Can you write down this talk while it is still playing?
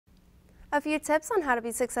a few tips on how to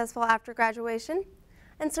be successful after graduation,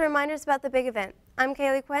 and some reminders about the big event. I'm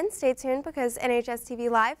Kaylee Quinn. Stay tuned because NHSTV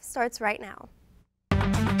Live starts right now.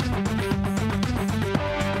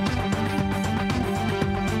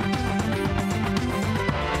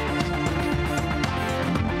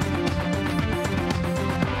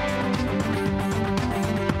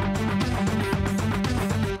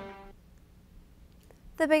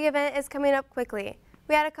 The big event is coming up quickly.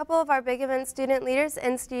 We had a couple of our big event student leaders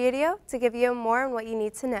in studio to give you more on what you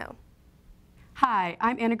need to know. Hi,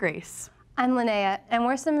 I'm Anna Grace. I'm Linnea, and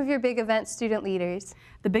we're some of your big event student leaders.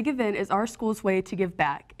 The big event is our school's way to give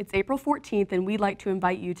back. It's April 14th, and we'd like to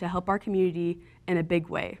invite you to help our community in a big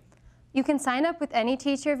way. You can sign up with any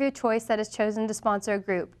teacher of your choice that has chosen to sponsor a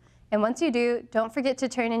group. And once you do, don't forget to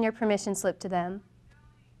turn in your permission slip to them.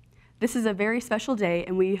 This is a very special day,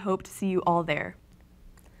 and we hope to see you all there.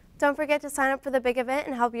 Don't forget to sign up for the big event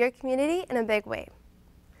and help your community in a big way.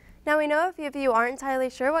 Now we know a few of you aren't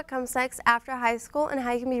entirely sure what comes next after high school and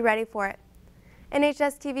how you can be ready for it.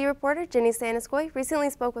 NHSTV reporter Jenny Sanduscoy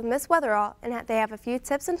recently spoke with Miss Weatherall, and they have a few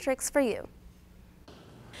tips and tricks for you.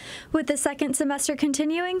 With the second semester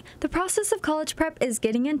continuing, the process of college prep is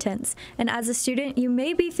getting intense, and as a student, you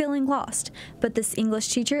may be feeling lost, but this English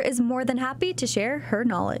teacher is more than happy to share her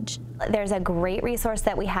knowledge. There's a great resource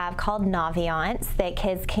that we have called Naviance that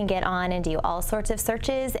kids can get on and do all sorts of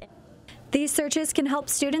searches. These searches can help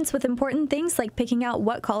students with important things like picking out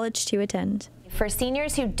what college to attend. For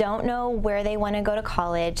seniors who don't know where they want to go to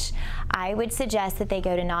college, I would suggest that they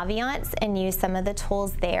go to Naviance and use some of the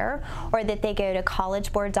tools there, or that they go to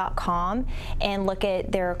collegeboard.com and look at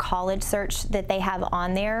their college search that they have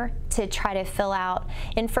on there to try to fill out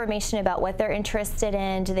information about what they're interested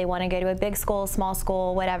in. Do they want to go to a big school, small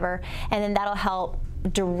school, whatever, and then that'll help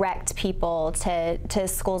direct people to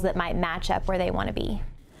schools that might match up where they want to be.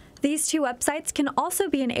 These two websites can also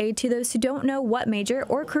be an aid to those who don't know what major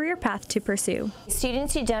or career path to pursue.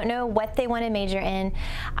 Students who don't know what they want to major in,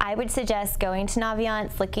 I would suggest going to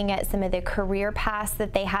Naviance, looking at some of the career paths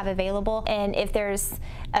that they have available, and if there's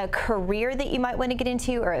a career that you might want to get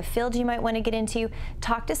into or a field you might want to get into,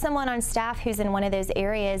 talk to someone on staff who's in one of those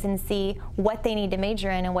areas and see what they need to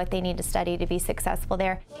major in and what they need to study to be successful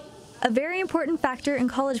there. A very important factor in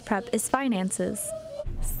college prep is finances.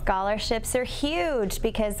 Scholarships are huge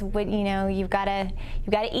because you've got to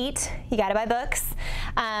eat, you got to buy books,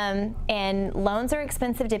 and loans are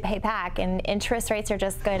expensive to pay back, and interest rates are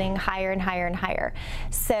just getting higher and higher and higher.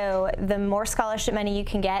 So the more scholarship money you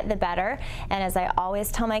can get, the better. And as I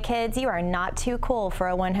always tell my kids, you are not too cool for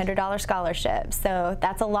a $100 scholarship. So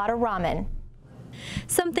that's a lot of ramen.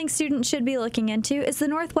 Something students should be looking into is the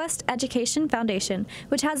Northwest Education Foundation,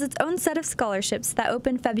 which has its own set of scholarships that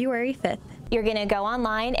open February 5th. You're going to go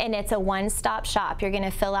online and it's a one-stop shop. You're going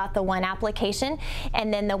to fill out the one application,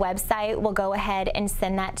 and then the website will go ahead and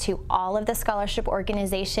send that to all of the scholarship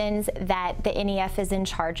organizations that the NEF is in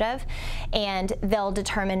charge of, and they'll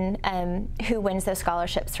determine who wins those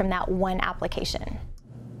scholarships from that one application.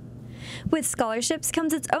 With scholarships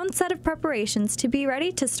comes its own set of preparations to be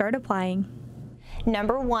ready to start applying.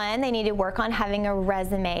 Number one, they need to work on having a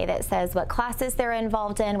resume that says what classes they're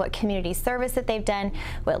involved in, what community service that they've done,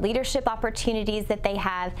 what leadership opportunities that they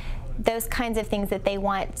have, those kinds of things that they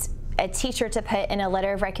want a teacher to put in a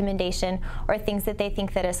letter of recommendation, or things that they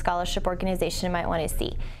think that a scholarship organization might want to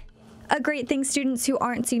see. A great thing students who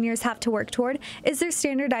aren't seniors have to work toward is their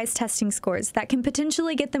standardized testing scores that can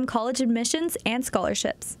potentially get them college admissions and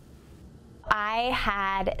scholarships. I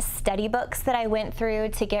had study books that I went through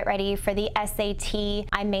to get ready for the SAT.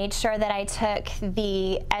 I made sure that I took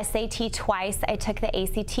the SAT twice. I took the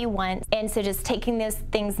ACT once. And so just taking those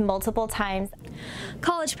things multiple times.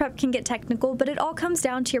 College prep can get technical, but it all comes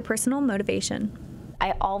down to your personal motivation.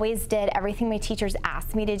 I always did everything my teachers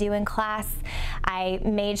asked me to do in class. I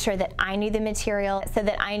made sure that I knew the material so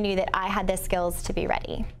that I knew that I had the skills to be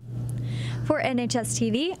ready. For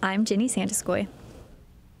NHSTV, I'm Jenny Sanduscoy.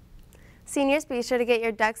 Seniors, be sure to get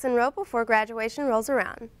your ducks in a row before graduation rolls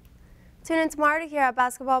around. Tune in tomorrow to hear how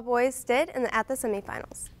basketball boys did at the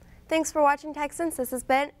semifinals. Thanks for watching, Texans. This has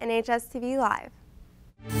been NHSTV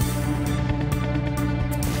Live.